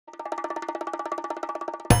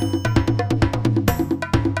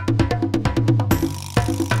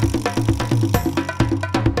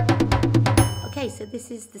this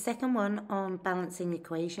is the second one on balancing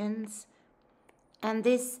equations. And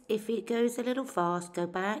this, if it goes a little fast, go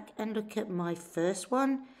back and look at my first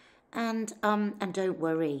one. And don't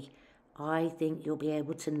worry, I think you'll be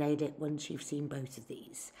able to nail it once you've seen both of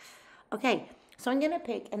these. Okay, so I'm going to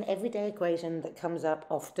pick an everyday equation that comes up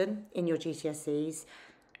often in your GCSEs.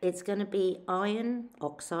 It's going to be iron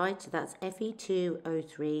oxide, so that's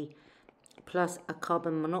Fe2O3 plus a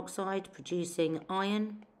carbon monoxide producing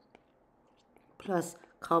iron plus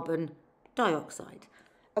carbon dioxide.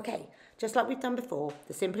 Okay, just like we've done before,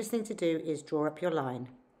 the simplest thing to do is draw up your line.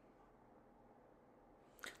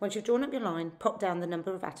 Once you've drawn up your line, pop down the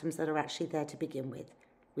number of atoms that are actually there to begin with.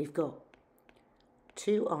 We've got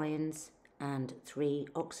 2 irons and 3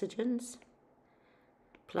 oxygens,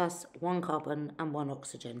 plus 1 carbon and 1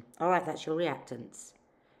 oxygen. All right, that's your reactants.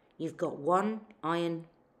 You've got 1 iron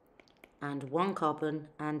and 1 carbon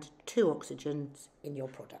and 2 oxygens in your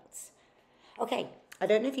products. Okay, I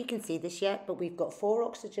don't know if you can see this yet, but we've got 4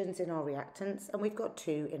 oxygens in our reactants and we've got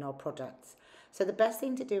 2 in our products. So the best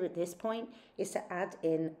thing to do at this point is to add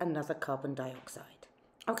in another carbon dioxide.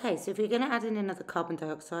 Okay, so if you're going to add in another carbon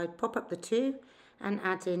dioxide, pop up the 2 and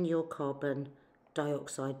add in your carbon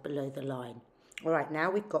dioxide below the line. All right,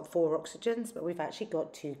 now we've got 4 oxygens, but we've actually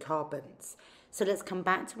got 2 carbons. So let's come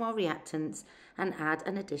back to our reactants and add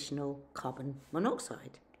an additional carbon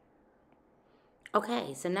monoxide.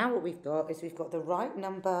 Okay, so now what we've got is we've got the right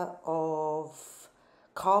number of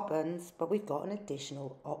carbons, but we've got an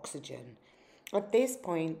additional oxygen. At this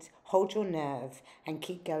point, hold your nerve and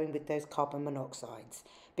keep going with those carbon monoxides,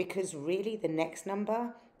 because really the next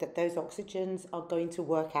number that those oxygens are going to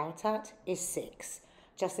work out at is 6.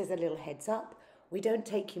 Just as a little heads up, we don't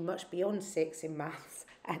take you much beyond 6 in maths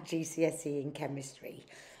at GCSE in chemistry.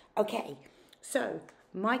 Okay, so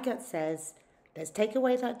my gut says let's take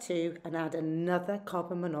away that 2 and add another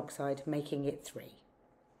carbon monoxide, making it 3.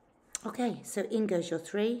 Okay, so in goes your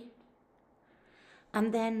 3,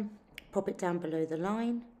 and then pop it down below the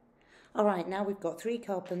line. All right, now we've got 3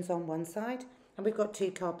 carbons on one side and we've got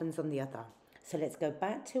 2 carbons on the other. So let's go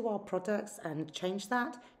back to our products and change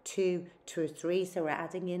that 2 to a 3. So we're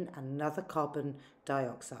adding in another carbon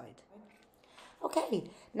dioxide. Okay,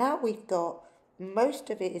 now we've got, most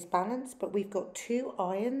of it is balanced, but we've got 2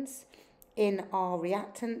 ions in our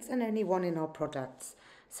reactants and only 1 in our products.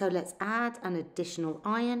 So let's add an additional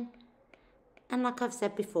ion. And like I've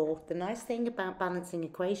said before, the nice thing about balancing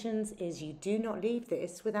equations is you do not leave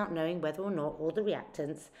this without knowing whether or not all the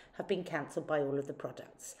reactants have been cancelled by all of the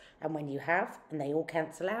products. And when you have, and they all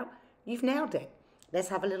cancel out, you've nailed it. Let's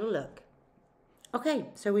have a little look. Okay,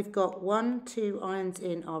 so we've got 1, 2 ions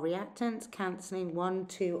in our reactants, cancelling 1,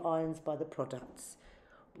 2 ions by the products.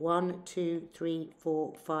 1, 2, 3,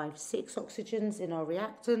 4, 5, 6 oxygens in our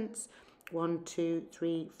reactants. 1, 2,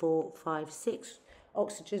 3, 4, 5, 6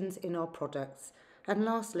 oxygens in our products. And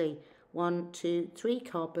lastly, 1, 2, 3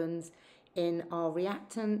 carbons in our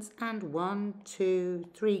reactants and 1, 2,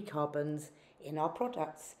 3 carbons in our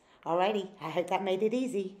products. Alrighty, I hope that made it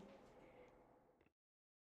easy.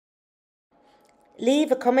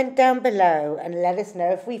 Leave a comment down below and let us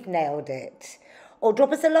know if we've nailed it. Or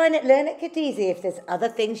drop us a line at Learn at Cadizi if there's other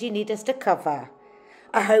things you need us to cover.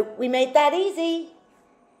 I hope we made that easy.